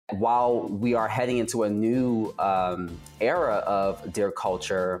While we are heading into a new era of Dear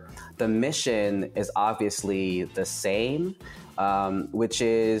Culture, the mission is obviously the same, which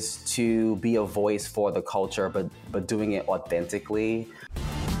is to be a voice for the culture, but doing it authentically.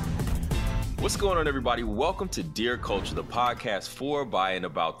 What's going on, everybody? Welcome to Dear Culture, the podcast for, by, and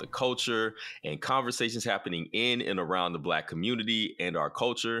about the culture and conversations happening in and around the Black community and our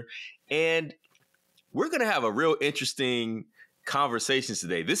culture. And we're going to have a real interesting conversation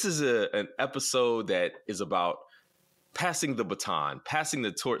today. This is an episode that is about passing the baton, passing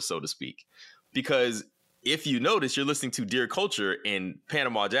the torch, so to speak. Because if you notice, you're listening to Dear Culture in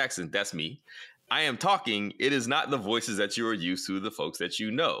Panama Jackson. That's me. I am talking. It is not the voices that you are used to, the folks that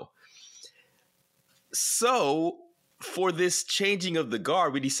you know. So for this changing of the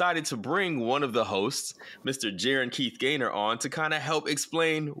guard, we decided to bring one of the hosts, Mr. Jaron Keith Gaynor, on to kind of help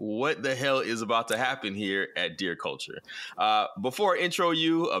explain what the hell is about to happen here at Dear Culture. Before I intro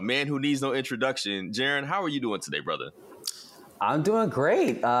you, a man who needs no introduction, Jaron, how are you doing today, brother? I'm doing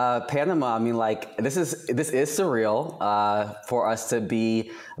great. Panama, I mean, this is surreal for us to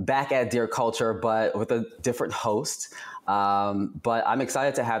be back at Dear Culture, but with a different host. But I'm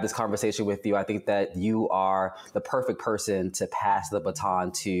excited to have this conversation with you. I think that you are the perfect person to pass the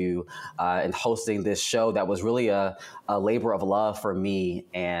baton to in hosting this show that was really a labor of love for me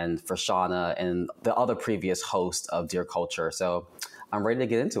and for Shauna and the other previous host of Dear Culture. So I'm ready to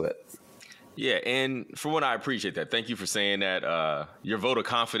get into it. Yeah, and for one, I appreciate that. Thank you for saying that. Your vote of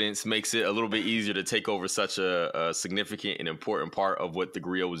confidence makes it a little bit easier to take over such a significant and important part of what the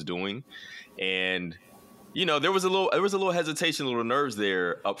Griot was doing. And you know, there was a little hesitation, a little nerves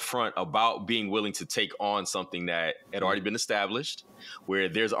there up front about being willing to take on something that had already been established, where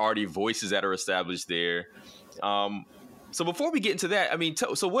there's already voices that are established there. So before we get into that, I mean,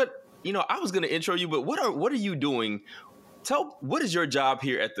 so what? You know, I was going to intro you, but what are you doing? What is your job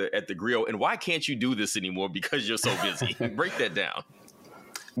here at the Griot, and why can't you do this anymore because you're so busy? Break that down.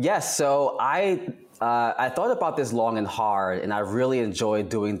 Yes, so I thought about this long and hard, and I really enjoyed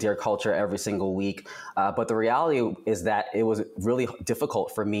doing Dear Culture every single week. But the reality is that it was really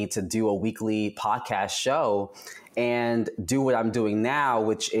difficult for me to do a weekly podcast show and do what I'm doing now,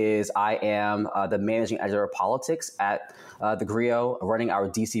 which is I am the managing editor of politics at the Griot, running our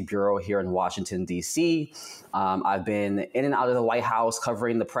DC bureau here in Washington, D.C. I've been in and out of the White House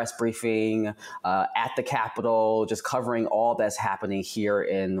covering the press briefing at the Capitol, just covering all that's happening here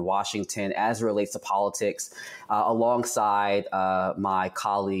in Washington as it relates to politics, alongside my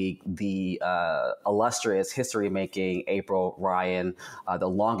colleague, the illustrious history-making April Ryan, the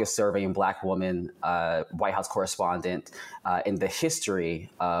longest-serving Black woman White House correspondent in the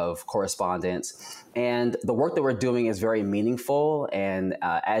history of correspondence. And the work that we're doing is very meaningful. And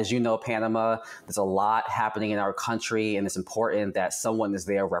as you know, Panama, there's a lot happening in our country, and it's important that someone is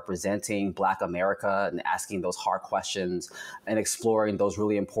there representing Black America and asking those hard questions and exploring those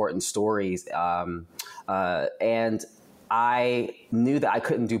really important stories. And I knew that I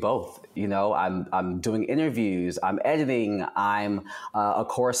couldn't do both. You know, I'm doing interviews, I'm editing, I'm a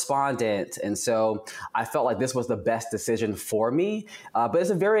correspondent. And so I felt like this was the best decision for me. But it's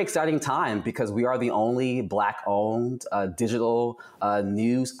a very exciting time because we are the only Black-owned digital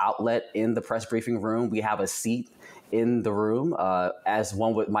news outlet in the press briefing room. We have a seat in the room, as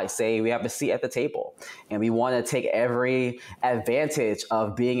one might say, we have a seat at the table, and we want to take every advantage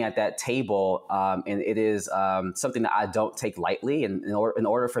of being at that table. And it is something that I don't take lightly. And in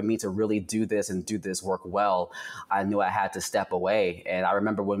order for me to really do this work well, I knew I had to step away. And I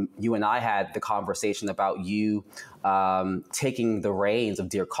remember when you and I had the conversation about you taking the reins of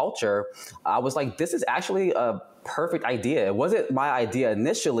Dear Culture, I was like, this is actually a perfect idea. It wasn't my idea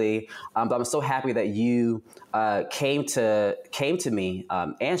initially, but I'm so happy that you came to me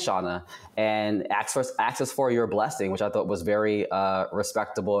and Shauna and asked us for your blessing, which I thought was very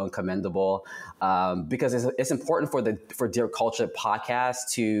respectable and commendable, because it's important for Dear Culture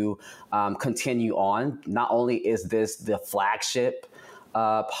podcast to continue on. Not only is this the flagship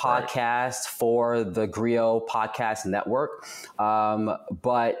podcast for the Griot Podcast Network,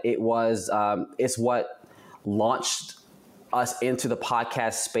 but it's what launched us into the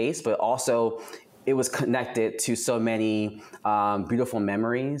podcast space, but also it was connected to so many beautiful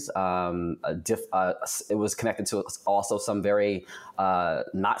memories. It was connected to also some very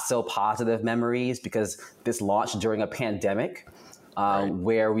not so positive memories, because this launched during a pandemic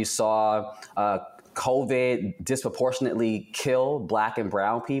where we saw COVID disproportionately kill Black and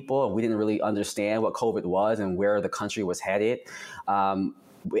brown people, and we didn't really understand what COVID was and where the country was headed.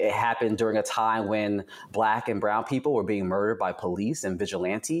 It happened during a time when Black and brown people were being murdered by police and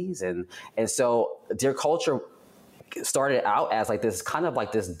vigilantes. And so Dear Culture started out as like this kind of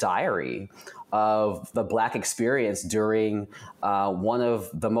like this diary of the Black experience during one of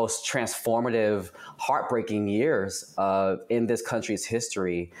the most transformative, heartbreaking years in this country's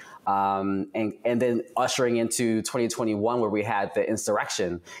history. And then ushering into 2021, where we had the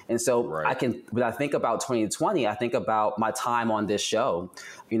insurrection. And so when I think about 2020, I think about my time on this show,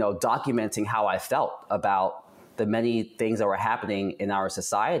 documenting how I felt about the many things that were happening in our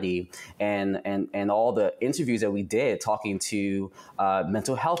society, and all the interviews that we did talking to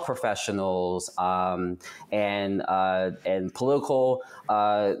mental health professionals and political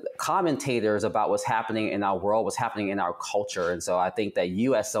commentators about what's happening in our world, what's happening in our culture. And so I think that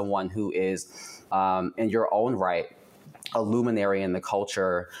you, as someone who is in your own right a luminary in the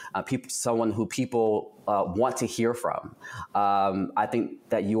culture, someone who people want to hear from, I think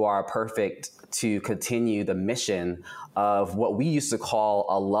that you are perfect to continue the mission of what we used to call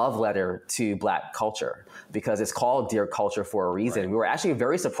a love letter to Black culture, because it's called Dear Culture for a reason. We were actually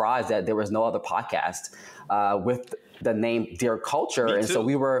very surprised that there was no other podcast with the name Dear Culture. And so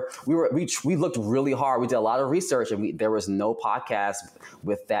we looked really hard. We did a lot of research, and there was no podcast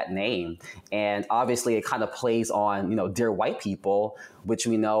with that name. And obviously it kind of plays on, Dear White People, which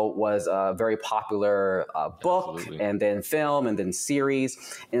we know was a very popular book. Absolutely. And then film and then series.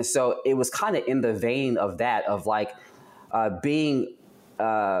 And so it was kind of in the vein of that, of like being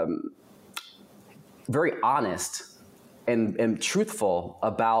very honest and truthful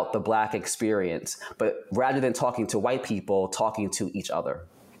about the Black experience, but rather than talking to white people, talking to each other.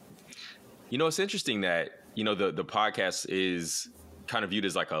 It's interesting that, the podcast is kind of viewed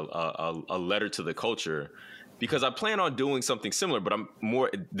as like a letter to the culture, because I plan on doing something similar, but I'm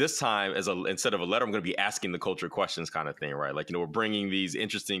more this time instead of a letter, I'm going to be asking the culture questions kind of thing, right? Like, we're bringing these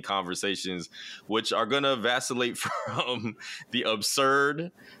interesting conversations, which are going to vacillate from the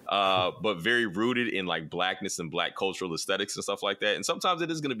absurd, but very rooted in like Blackness and Black cultural aesthetics and stuff like that. And sometimes it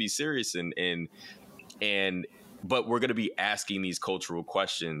is going to be serious but we're going to be asking these cultural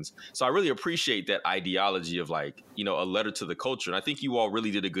questions. So I really appreciate that ideology of like, a letter to the culture. And I think you all really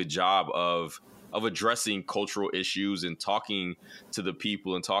did a good job of addressing cultural issues and talking to the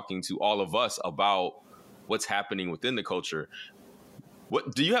people and talking to all of us about what's happening within the culture.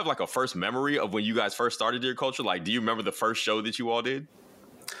 What do you have like a first memory of when you guys first started Dear Culture? Like, do you remember the first show that you all did?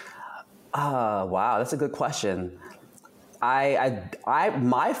 Wow, that's a good question.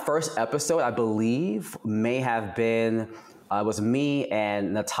 My first episode, I believe, may have been was me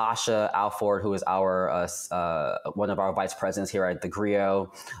and Natasha Alford, who is our one of our vice presidents here at the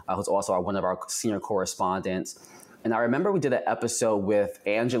Grio, who's also one of our senior correspondents. And I remember we did an episode with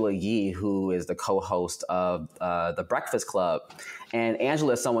Angela Yee, who is the co-host of The Breakfast Club. And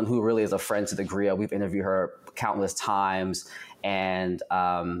Angela is someone who really is a friend to the Grio. We've interviewed her countless times. And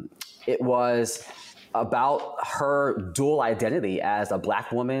it was about her dual identity as a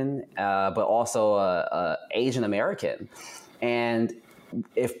Black woman, but also a Asian American. And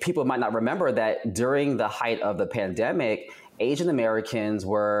if people might not remember that during the height of the pandemic, Asian Americans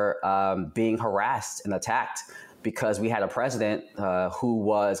were being harassed and attacked because we had a president who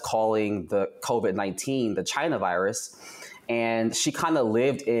was calling the COVID-19 the China virus. And she kind of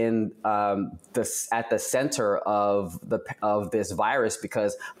lived in at the center of this virus,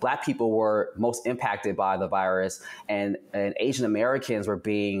 because Black people were most impacted by the virus, and Asian Americans were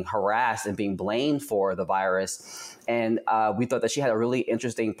being harassed and being blamed for the virus. And we thought that she had a really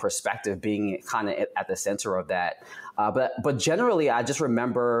interesting perspective, being kind of at the center of that. But generally, I just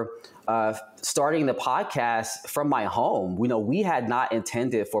remember starting the podcast from my home. We had not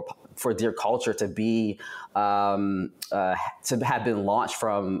intended for Dear Culture to be to have been launched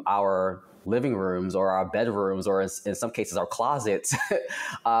from our living rooms or our bedrooms, or in some cases our closets.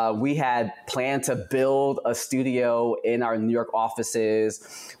 We had planned to build a studio in our New York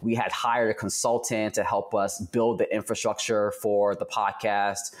offices. We had hired a consultant to help us build the infrastructure for the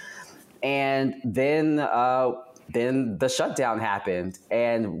podcast. And then the shutdown happened,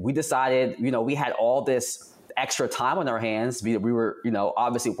 and we decided, we had all this extra time on our hands. We were,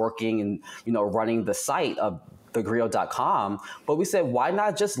 obviously working and, running the site of thegrio.com, but we said, why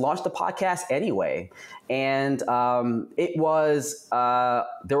not just launch the podcast anyway? And it was,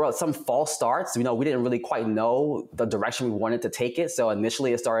 there were some false starts. We didn't really quite know the direction we wanted to take it. So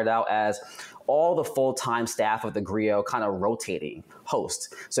initially it started out as all the full-time staff of the Grio kind of rotating hosts.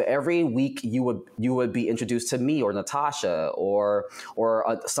 So every week you would be introduced to me or Natasha or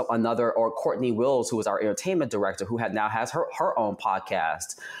Courtney Wills, who was our entertainment director, who now has her own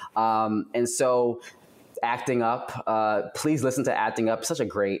podcast. And so Acting Up. Please listen to Acting Up. Such a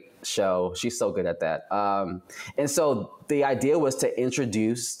great show. She's so good at that. And so the idea was to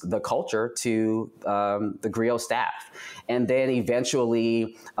introduce the culture to the Griot staff. And then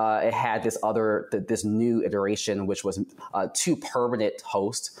eventually it had this new iteration, which was two permanent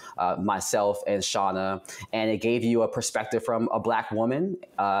hosts, myself and Shauna. And it gave you a perspective from a Black woman,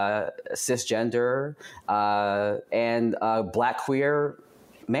 cisgender, and a Black queer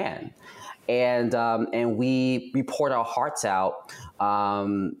man. And we poured our hearts out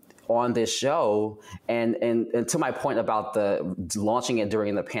on this show. And to my point about the launching it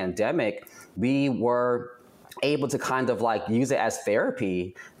during the pandemic, we were able to kind of like use it as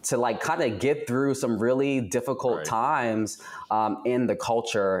therapy to like kind of get through some really difficult times in the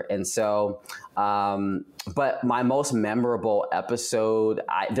culture. And so, but my most memorable episode,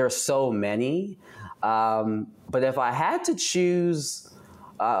 there's so many, but if I had to choose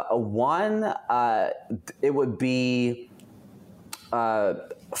one, it would be,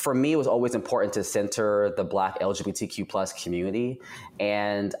 for me, it was always important to center the Black LGBTQ plus community.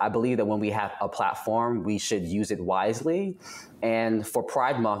 And I believe that when we have a platform, we should use it wisely. And for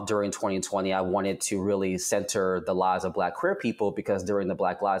Pride Month during 2020, I wanted to really center the lives of Black queer people, because during the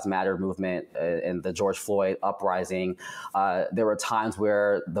Black Lives Matter movement and the George Floyd uprising, there were times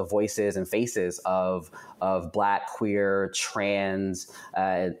where the voices and faces of Black, queer, trans,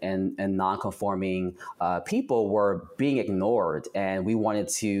 and non-conforming people were being ignored. And we wanted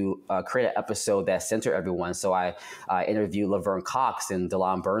to create an episode that centered everyone. So I interviewed Laverne Cox and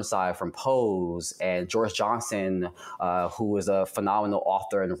Delon Burnside from Pose, and George Johnson, who was a phenomenal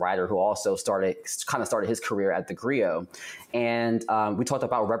author and writer who also started his career at the Griot. And we talked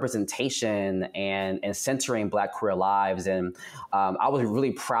about representation and centering Black queer lives. And I was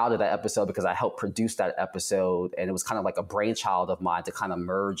really proud of that episode because I helped produce that episode. And it was kind of like a brainchild of mine to kind of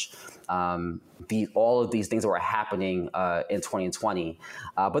merge all of these things that were happening in 2020.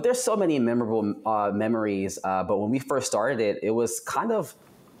 But there's so many memorable memories. But when we first started it, it was kind of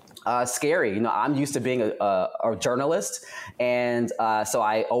scary. You know, I'm used to being a journalist, and so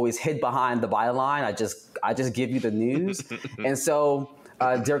I always hid behind the byline. I just give you the news, and so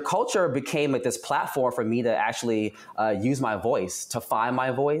Dear Culture became like this platform for me to actually use my voice, to find my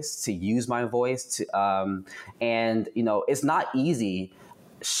voice, to use my voice, to and you know, it's not easy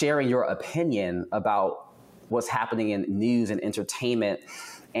sharing your opinion about what's happening in news and entertainment.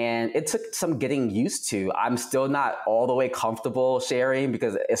 And it took some getting used to. I'm still not all the way comfortable sharing,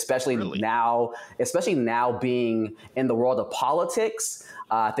 because especially now being in the world of politics,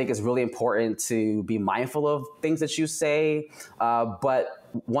 I think it's really important to be mindful of things that you say. But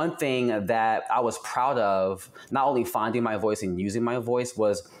one thing that I was proud of, not only finding my voice and using my voice,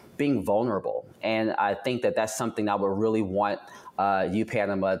 was being vulnerable. And I think that that's something I would really want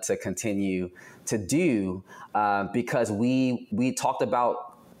UPanama to continue to do, because we talked about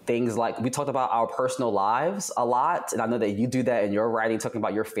things like, we talked about our personal lives a lot. And I know that you do that in your writing, talking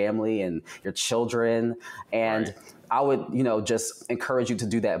about your family and your children. And I would, just encourage you to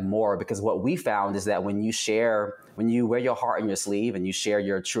do that more, because what we found is that when you wear your heart on your sleeve and you share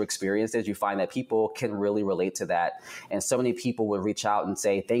your true experiences, you find that people can really relate to that. And so many people would reach out and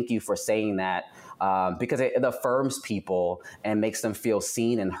say, thank you for saying that. Because it affirms people and makes them feel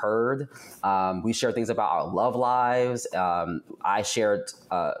seen and heard. We share things about our love lives. I shared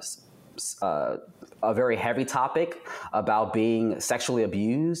a very heavy topic about being sexually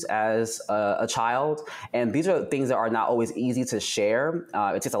abused as a child. And these are things that are not always easy to share.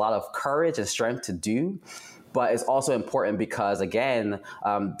 It takes a lot of courage and strength to do. But it's also important because, again,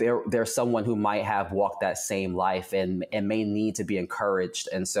 there's someone who might have walked that same life and may need to be encouraged.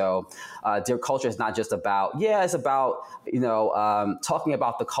 And so Dear Culture is not just about, it's about, talking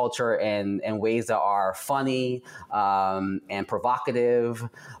about the culture in ways that are funny and provocative,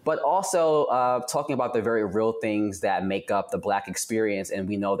 but also talking about the very real things that make up the Black experience. And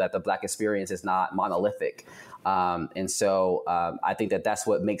we know that the Black experience is not monolithic. And so I think that that's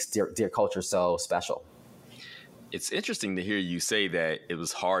what makes Dear Culture so special. It's interesting to hear you say that it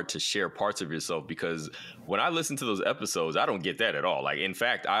was hard to share parts of yourself, because when I listen to those episodes, I don't get that at all. Like, in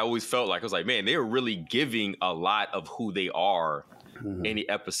fact, I always felt like, I was like, man, they're really giving a lot of who they are in the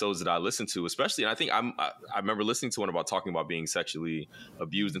episodes that I listen to, especially. And I think I remember listening to one about talking about being sexually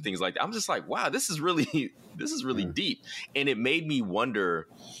abused and things like that. I'm just like, wow, this is really deep. And it made me wonder,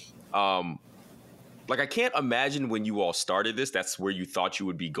 like, I can't imagine when you all started this, that's where you thought you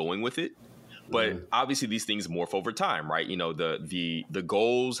would be going with it. But obviously these things morph over time, right? The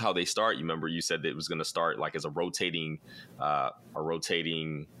goals, how they start. You remember you said that it was going to start like as a rotating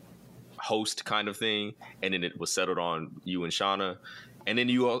host kind of thing, and then it was settled on you and Shauna. And then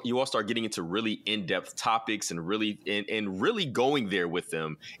you all start getting into really in-depth topics and really going there with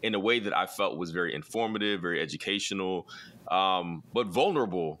them in a way that I felt was very informative, very educational, but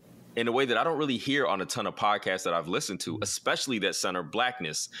vulnerable in a way that I don't really hear on a ton of podcasts that I've listened to, especially that center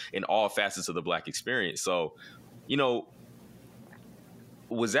Blackness in all facets of the Black experience. So,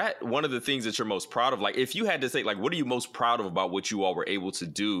 was that one of the things that you're most proud of? Like, if you had to say, like, what are you most proud of about what you all were able to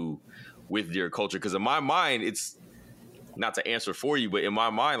do with Dear Culture? Because in my mind, it's not to answer for you, but in my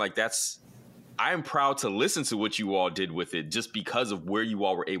mind, like I'm proud to listen to what you all did with it just because of where you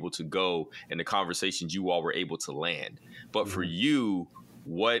all were able to go and the conversations you all were able to land. But for you,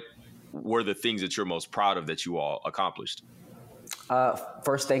 what were the things that you're most proud of that you all accomplished?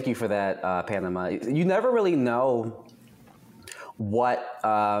 First, thank you for that, Panama. You never really know what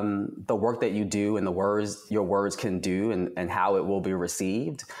the work that you do and your words can do and how it will be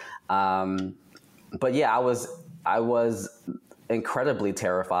received. But yeah, I was incredibly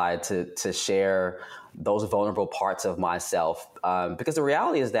terrified to share those vulnerable parts of myself because the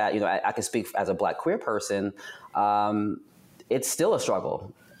reality is that I can speak as a Black queer person. It's still a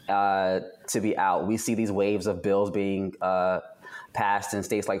struggle to be out. We see these waves of bills being passed in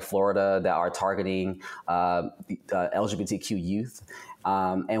states like Florida that are targeting LGBTQ youth.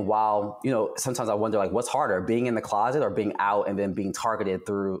 And while, sometimes I wonder, like, what's harder, being in the closet or being out and then being targeted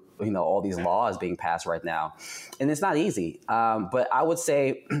through, all these laws being passed right now. And it's not easy. But I would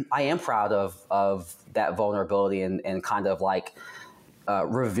say I am proud of that vulnerability and kind of like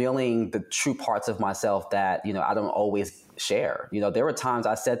revealing the true parts of myself that, I don't always share. There were times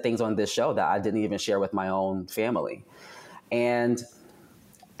I said things on this show that I didn't even share with my own family. And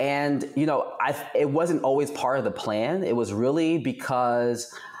it wasn't always part of the plan. It was really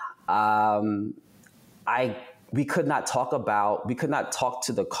because we could not talk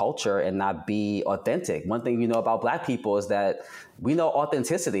to the culture and not be authentic. One thing about Black people is that we know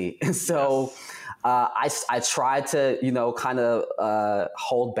authenticity. And so I tried to, kind of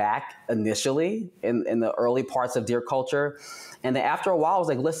hold back initially in the early parts of Dear Culture. And then after a while, I was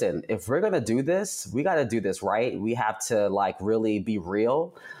like, listen, if we're going to do this, we got to do this right. We have to really be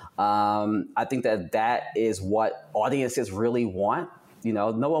real. I think that is what audiences really want.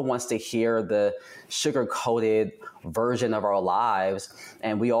 No one wants to hear the sugar-coated version of our lives.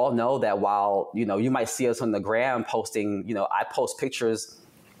 And we all know that while, you might see us on the gram posting, I post pictures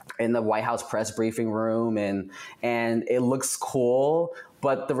in the White House press briefing room and it looks cool.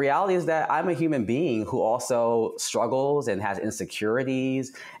 But the reality is that I'm a human being who also struggles and has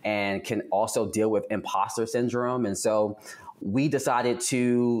insecurities and can also deal with imposter syndrome. And so we decided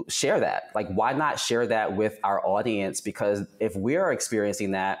to share that. Like, why not share that with our audience? Because if we are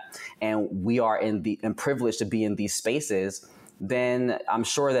experiencing that and we are and privileged to be in these spaces, then I'm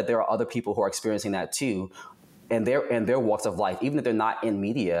sure that there are other people who are experiencing that too. And their walks of life, even if they're not in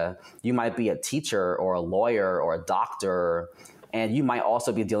media, you might be a teacher or a lawyer or a doctor, and you might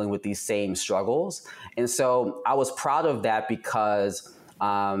also be dealing with these same struggles. And so I was proud of that because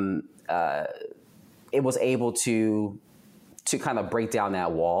it was able to kind of break down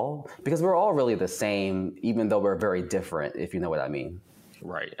that wall, because we're all really the same, even though we're very different, if you know what I mean.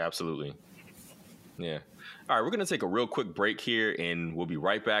 Right. Absolutely. Yeah. All right, we're going to take a real quick break here, and we'll be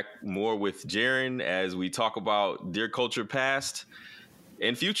right back more with Jaren as we talk about Dear Culture past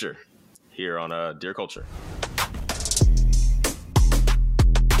and future here on Dear Culture.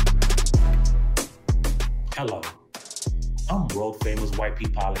 Hello, I'm world-famous white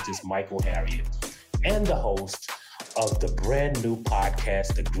peopleologist Michael Harriot and the host of the brand new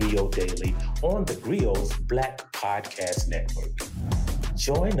podcast, The Griot Daily, on the Griot's Black Podcast Network.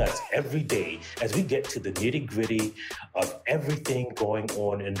 Join us every day as we get to the nitty-gritty of everything going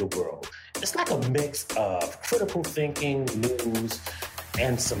on in the world. It's like a mix of critical thinking, news,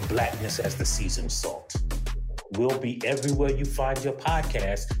 and some Blackness as the seasoned salt. We'll be everywhere you find your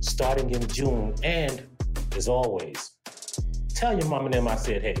podcast starting in June. And, as always, tell your mom and them I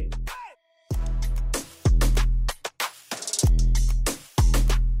said hey.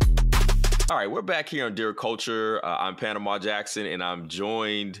 All right, we're back here on Dear Culture. I'm Panama Jackson, and I'm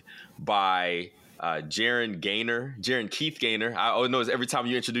joined by Jaren Keith Gaynor. I know every time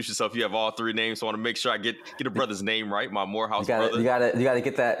you introduce yourself, you have all three names, so I want to make sure I get a brother's name right, my Morehouse brother. You gotta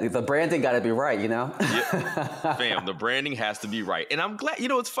get that. The branding got to be right, Yeah. Fam, the branding has to be right. And I'm glad,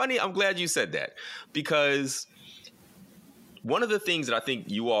 it's funny, I'm glad you said that, because one of the things that I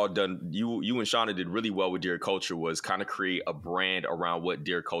think you all done, you and Shauna did really well with Dear Culture was kind of create a brand around what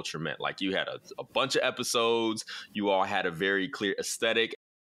Dear Culture meant. Like, you had a bunch of episodes. You all had a very clear aesthetic.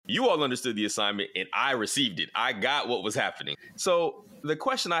 You all understood the assignment, and I received it. I got what was happening. So the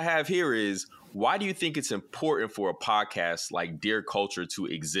question I have here is, why do you think it's important for a podcast like Dear Culture to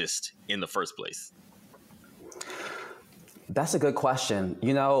exist in the first place? That's a good question.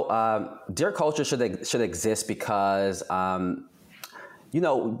 Dear Culture should exist because, there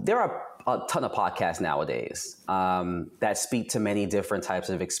are a ton of podcasts nowadays that speak to many different types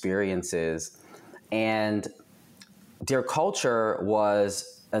of experiences. And Dear Culture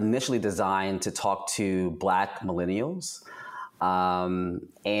was initially designed to talk to Black millennials. And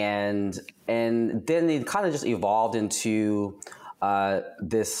then it kind of just evolved into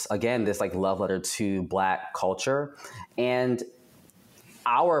this like love letter to Black culture. And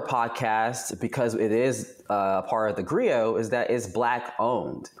our podcast, because it is part of the Grio, is that it's Black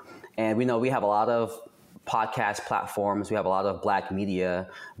owned. And we know we have a lot of podcast platforms. We have a lot of Black media.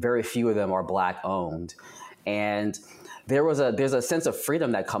 Very few of them are Black owned. And there's a sense of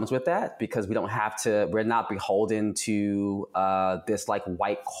freedom that comes with that, because we're not beholden to this like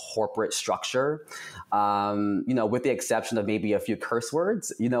white corporate structure, with the exception of maybe a few curse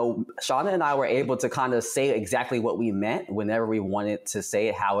words. Shauna and I were able to kind of say exactly what we meant whenever we wanted to say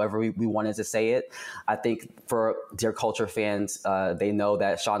it, however we wanted to say it. I think for Dear Culture fans, they know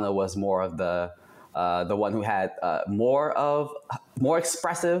that Shauna was more of the one who had more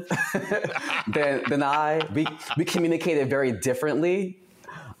expressive than I. We communicated very differently,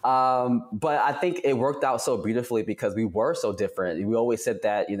 but I think it worked out so beautifully because we were so different. We always said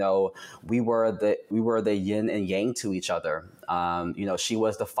that we were the yin and yang to each other. She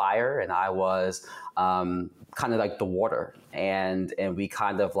was the fire and I was kind of like the water, and we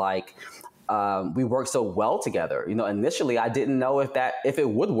kind of like. We worked so well together. Initially I didn't know if it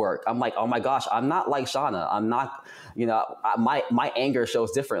would work. I'm like, oh my gosh, I'm not like Shauna. I'm not, my anger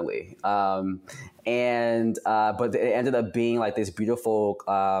shows differently. But it ended up being like this beautiful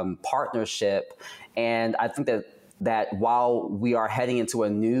partnership. And I think that while we are heading into a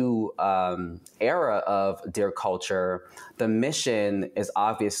new era of Dear Culture, the mission is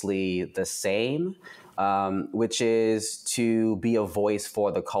obviously the same. Which is to be a voice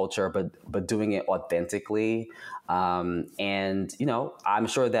for the culture, but doing it authentically. I'm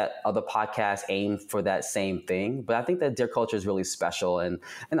sure that other podcasts aim for that same thing, but I think that Dear Culture is really special. And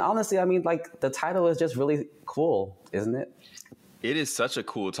honestly, I mean, like, the title is just really cool, isn't it? It is such a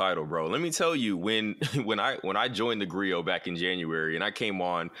cool title, bro. Let me tell you, when I joined the Grio back in January and I came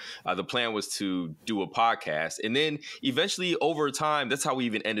on, the plan was to do a podcast. And then eventually over time, that's how we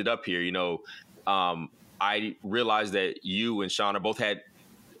even ended up here, I realized that you and Shauna both had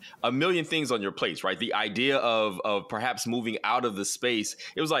a million things on your plates, right? The idea of perhaps moving out of the space,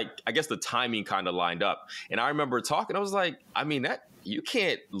 it was like, I guess the timing kind of lined up. And I remember talking, I was like, I mean, that you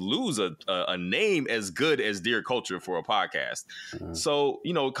can't lose a name as good as Dear Culture for a podcast. Mm-hmm. So,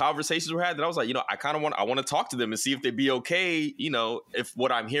 conversations were had that I was like, I want to talk to them and see if they'd be okay, if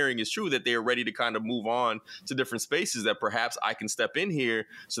what I'm hearing is true, that they're ready to kind of move on to different spaces, that perhaps I can step in here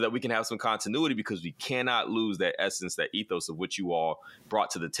so that we can have some continuity, because we cannot lose that essence, that ethos of what you all brought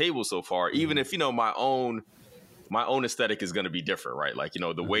to the table so far, mm-hmm. even if, my own aesthetic is going to be different, right? Like,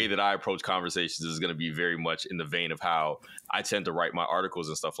 the way that I approach conversations is going to be very much in the vein of how I tend to write my articles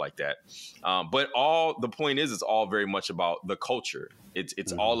and stuff like that. But the point is, it's all very much about the culture. It's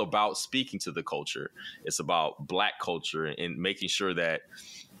mm-hmm. all about speaking to the culture. It's about Black culture and making sure that,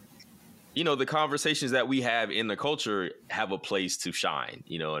 the conversations that we have in the culture have a place to shine,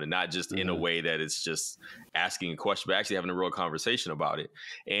 and not just mm-hmm. in a way that it's just asking a question, but actually having a real conversation about it.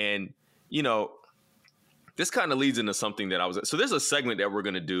 And, this kind of leads into something that so there's a segment that we're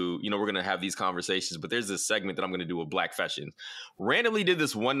going to do, we're going to have these conversations, but there's this segment that I'm going to do with Black Fashion. Randomly did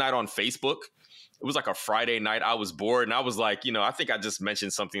this one night on Facebook. It was like a Friday night. I was bored and I was like, I think I just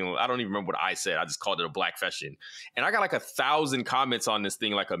mentioned something. I don't even remember what I said. I just called it a Black Fashion. And I got like 1,000 comments on this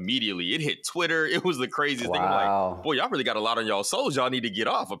thing, like immediately. It hit Twitter. It was the craziest thing. I'm like, boy, y'all really got a lot on y'all souls. Y'all need to get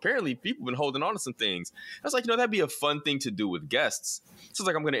off. Apparently people been holding on to some things. I was like, that'd be a fun thing to do with guests. So it's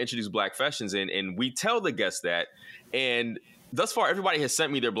like, I'm going to introduce Black Fashions and we tell the guests that. And thus far, everybody has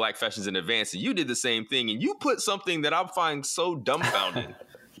sent me their Black Fashions in advance. And you did the same thing. And you put something that I find so dumbfounding.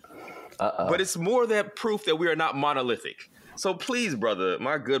 But it's more that proof that we are not monolithic. So please, brother,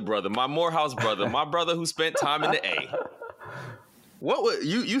 my good brother, my Morehouse brother, my brother who spent time in the A. What was,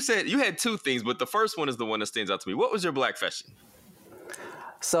 you said you had two things, but the first one is the one that stands out to me. What was your Black Fashion?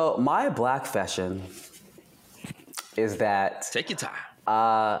 So my Black Fashion is that... Take your time.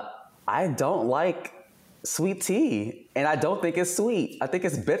 I don't like sweet tea, and I don't think it's sweet. I think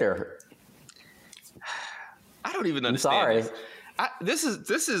it's bitter. I don't even understand. I'm sorry. This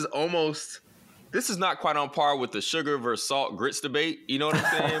is not quite on par with the sugar versus salt grits debate. You know what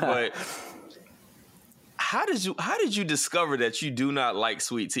I'm saying? But How did you discover that you do not like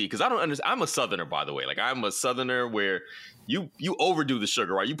sweet tea? Because I don't understand. I'm a Southerner, by the way. Like, I'm a Southerner where you overdo the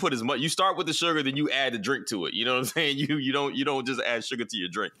sugar, right? You put as much. You start with the sugar, then you add the drink to it. You know what I'm saying? You don't just add sugar to your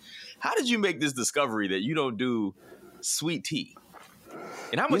drink. How did you make this discovery that you don't do sweet tea?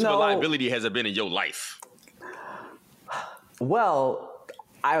 And how much reliability has it been in your life? Well,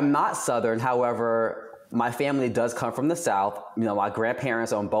 I'm not Southern. However, my family does come from the South. You know, my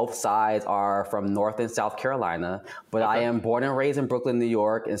grandparents on both sides are from North and South Carolina, but I am born and raised in Brooklyn, New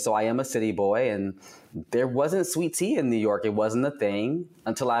York, and so I am a city boy. And there wasn't sweet tea in New York. It wasn't a thing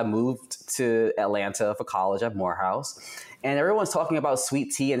until I moved to Atlanta for college at Morehouse. And everyone's talking about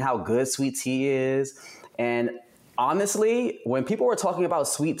sweet tea and how good sweet tea is. And honestly, when people were talking about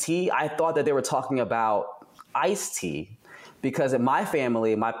sweet tea, I thought that they were talking about iced tea. Because in my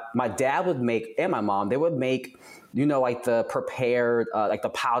family, my dad would make, and my mom, they would make, you know, like the prepared, like the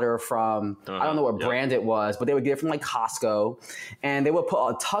powder from, I don't know what brand it was, but they would get it from like Costco. And they would put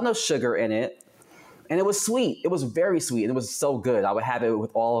a ton of sugar in it. And it was sweet. It was very sweet. And it was so good. I would have it with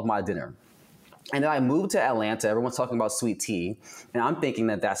all of my dinner. And then I moved to Atlanta. Everyone's talking about sweet tea. And I'm thinking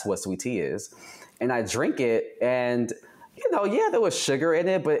that that's what sweet tea is. And I drink it, and you know, yeah, there was sugar in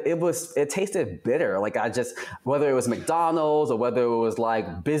it, but it tasted bitter. Like whether it was McDonald's or whether it was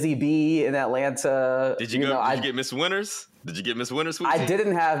like Busy Bee in Atlanta. Did you get Miss Winters? Did you get Miss Winters sweet tea? I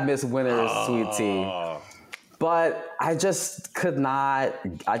didn't have Miss Winters sweet tea, but I just couldn't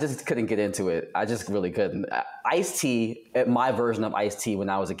get into it. I just really couldn't. Iced tea, my version of iced tea when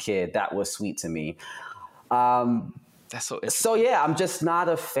I was a kid, that was sweet to me. That's so yeah, I'm just not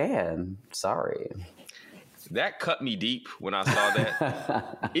a fan. Sorry. That cut me deep when I saw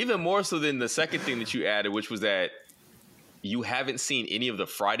that. Even more so than the second thing that you added, which was that you haven't seen any of the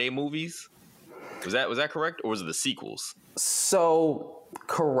Friday movies. Was that correct? Or was it the sequels? So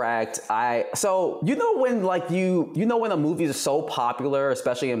correct. You know when when a movie is so popular,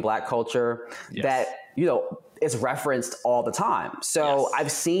 especially in Black culture, that, you know, it's referenced all the time. So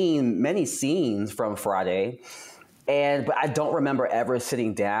I've seen many scenes from Friday, but I don't remember ever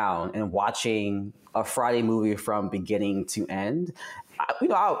sitting down and watching a Friday movie from beginning to end.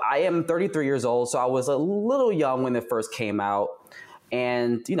 I am 33 years old, so I was a little young when it first came out.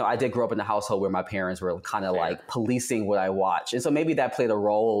 And, you know, I did grow up in a household where my parents were kind of like policing what I watched. And so maybe that played a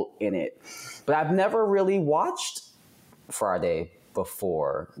role in it. But I've never really watched Friday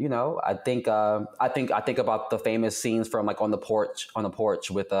before. You know, I think about the famous scenes from like on the porch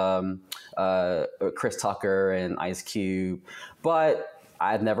with Chris Tucker and Ice Cube. But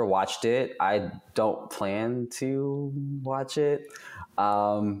I've never watched it. I don't plan to watch it.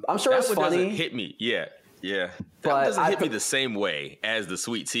 I'm sure it's funny. Doesn't hit me. Yeah. But it doesn't hit me the same way as the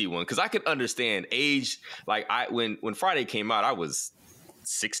sweet tea one, because I could understand age. Like when Friday came out, I was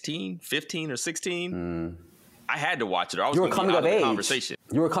 15 or 16. I had to watch it. Or I was going to be out of the conversation.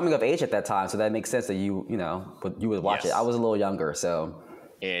 You were coming of age at that time, so that makes sense that you would watch it. I was a little younger, so.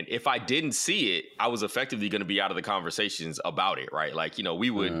 And if I didn't see it, I was effectively going to be out of the conversations about it, right? Like, you know, we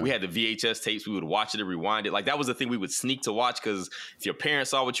had the VHS tapes, we would watch it and rewind it. Like, that was the thing we would sneak to watch, because if your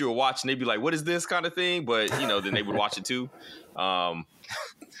parents saw what you were watching, they'd be like, what is this kind of thing? But, you know, then they would watch it too. So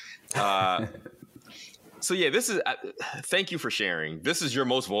yeah, thank you for sharing. This is your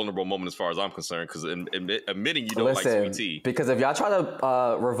most vulnerable moment as far as I'm concerned, because admitting you don't like sweet tea. Because if y'all try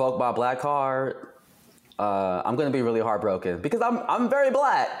to revoke my Black card, I'm going to be really heartbroken, because I'm very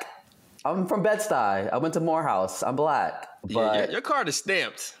Black. I'm from Bed-Stuy. I went to Morehouse. I'm Black. But yeah, your card is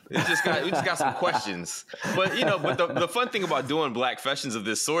stamped. We just got some questions. But you know, the fun thing about doing Black fashions of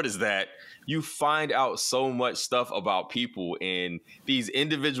this sort is that you find out so much stuff about people in these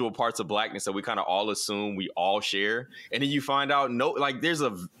individual parts of Blackness that we kind of all assume we all share, and then you find out there's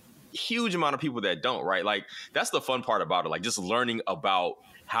a huge amount of people that don't. Right? Like, that's the fun part about it. Like, just learning about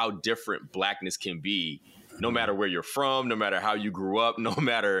how different Blackness can be, no matter where you're from, no matter how you grew up, no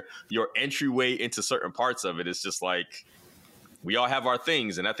matter your entryway into certain parts of it. It's just like, we all have our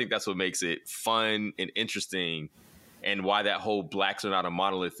things. And I think that's what makes it fun and interesting, and why that whole Blacks are not a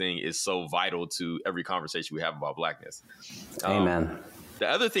monolith thing is so vital to every conversation we have about Blackness. Amen. The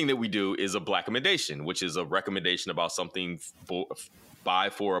other thing that we do is a Black recommendation, which is a recommendation about something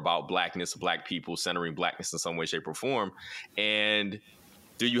about Blackness, Black people, centering Blackness in some way, shape, or form. And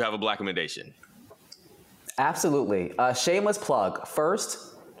do you have a Black recommendation? Absolutely. Shameless plug.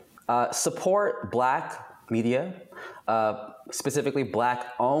 First, support Black media, specifically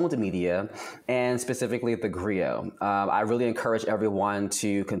Black-owned media, and specifically the Griot. I really encourage everyone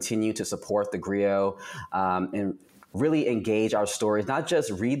to continue to support the Griot and really engage our stories, not just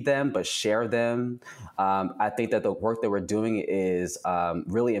read them, but share them. I think that the work that we're doing is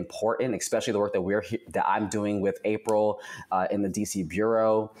really important, especially the work that I'm doing with April in the DC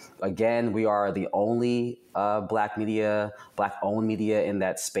Bureau. Again, we are the only Black-owned media in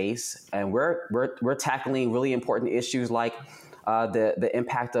that space, and we're tackling really important issues like the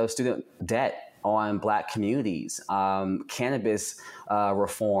impact of student debt on Black communities, cannabis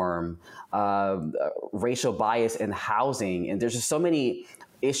reform, racial bias in housing, and there's just so many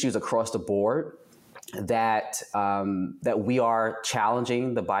issues across the board that we are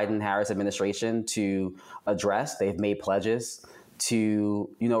challenging the Biden-Harris administration to address. They've made pledges to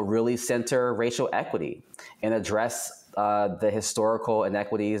really center racial equity and address the historical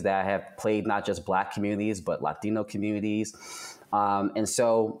inequities that have plagued not just Black communities but Latino communities, and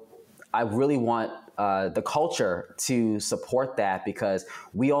so I really want the culture to support that, because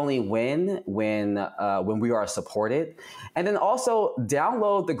we only win when we are supported. And then also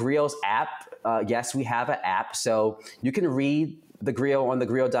download the Grio's app. Yes, we have an app, so you can read The Grio on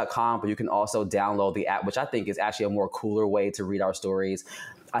thegrio.com, but you can also download the app, which I think is actually a more cooler way to read our stories.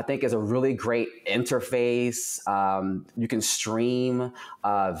 I think is a really great interface. You can stream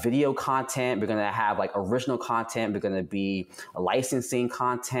video content. We're going to have like original content. We're going to be licensing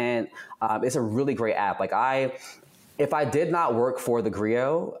content. It's a really great app. Like if I did not work for the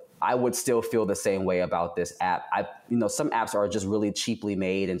Grio, I would still feel the same way about this app. Some apps are just really cheaply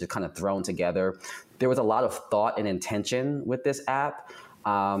made and just kind of thrown together. There was a lot of thought and intention with this app.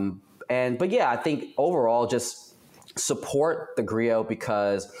 But yeah, I think overall just support the Grio,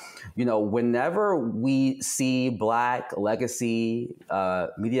 because whenever we see Black legacy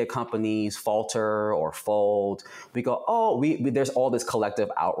media companies falter or fold, we go, oh, there's all this collective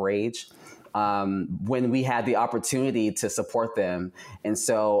outrage when we had the opportunity to support them. And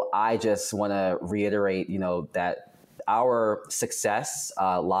so I just want to reiterate that our success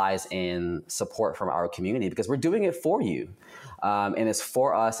lies in support from our community, because we're doing it for you, and it's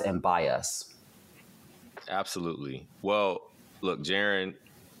for us and by us. Absolutely. Well, look, Jaron,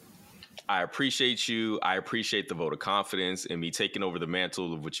 I appreciate you. I appreciate the vote of confidence in me taking over the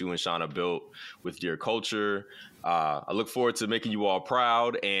mantle of what you and Shauna built with Dear Culture. I look forward to making you all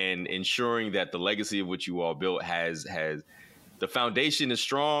proud and ensuring that the legacy of what you all built has the foundation is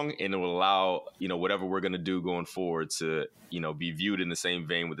strong, and it will allow, whatever we're going to do going forward to, be viewed in the same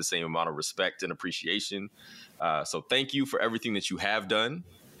vein with the same amount of respect and appreciation. So thank you for everything that you have done.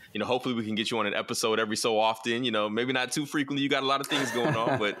 Hopefully we can get you on an episode every so often, maybe not too frequently. You got a lot of things going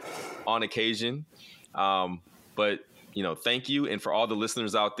on, but on occasion. But thank you. And for all the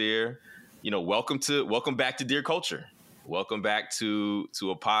listeners out there, welcome back to Dear Culture. Welcome back to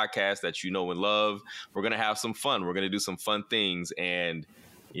a podcast that you know and love. We're going to have some fun. We're going to do some fun things, and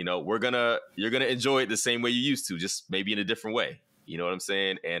you're going to enjoy it the same way you used to, just maybe in a different way. You know what I'm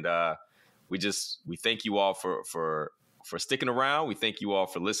saying? And we thank you all for sticking around. We thank you all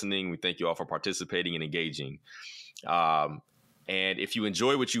for listening. We thank you all for participating and engaging. And if you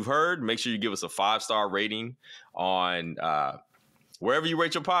enjoy what you've heard, make sure you give us a 5-star rating on wherever you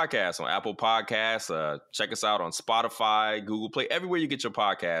rate your podcast, on Apple Podcasts. Check us out on Spotify, Google Play, everywhere you get your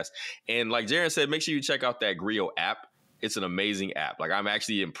podcast. And like Jaron said, make sure you check out that Grio app. It's an amazing app. Like, I'm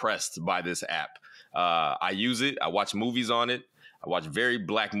actually impressed by this app. I use it. I watch movies on it. I watch very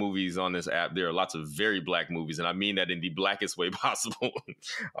Black movies on this app. There are lots of very Black movies, and I mean that in the blackest way possible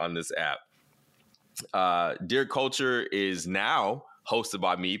on this app. Dear Culture is now hosted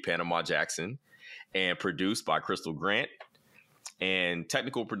by me, Panama Jackson, and produced by Crystal Grant, and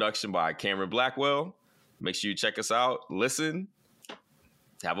technical production by Cameron Blackwell. Make sure you check us out. Listen.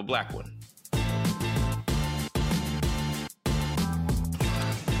 Have a Black one.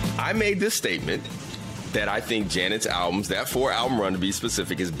 I made this statement that I think Janet's albums, that 4-album run to be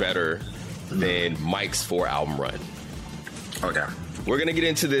specific, is better than Mike's 4-album run. Okay. We're going to get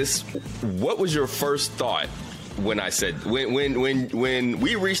into this. What was your first thought when I said, when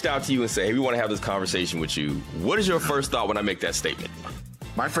we reached out to you and said, hey, we want to have this conversation with you? What is your first thought when I make that statement?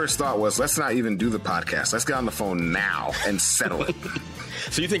 My first thought was, let's not even do the podcast. Let's get on the phone now and settle it.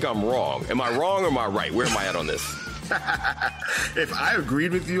 So you think I'm wrong? Am I wrong or am I right? Where am I at on this? If I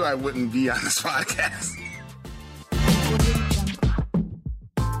agreed with you, I wouldn't be on this podcast.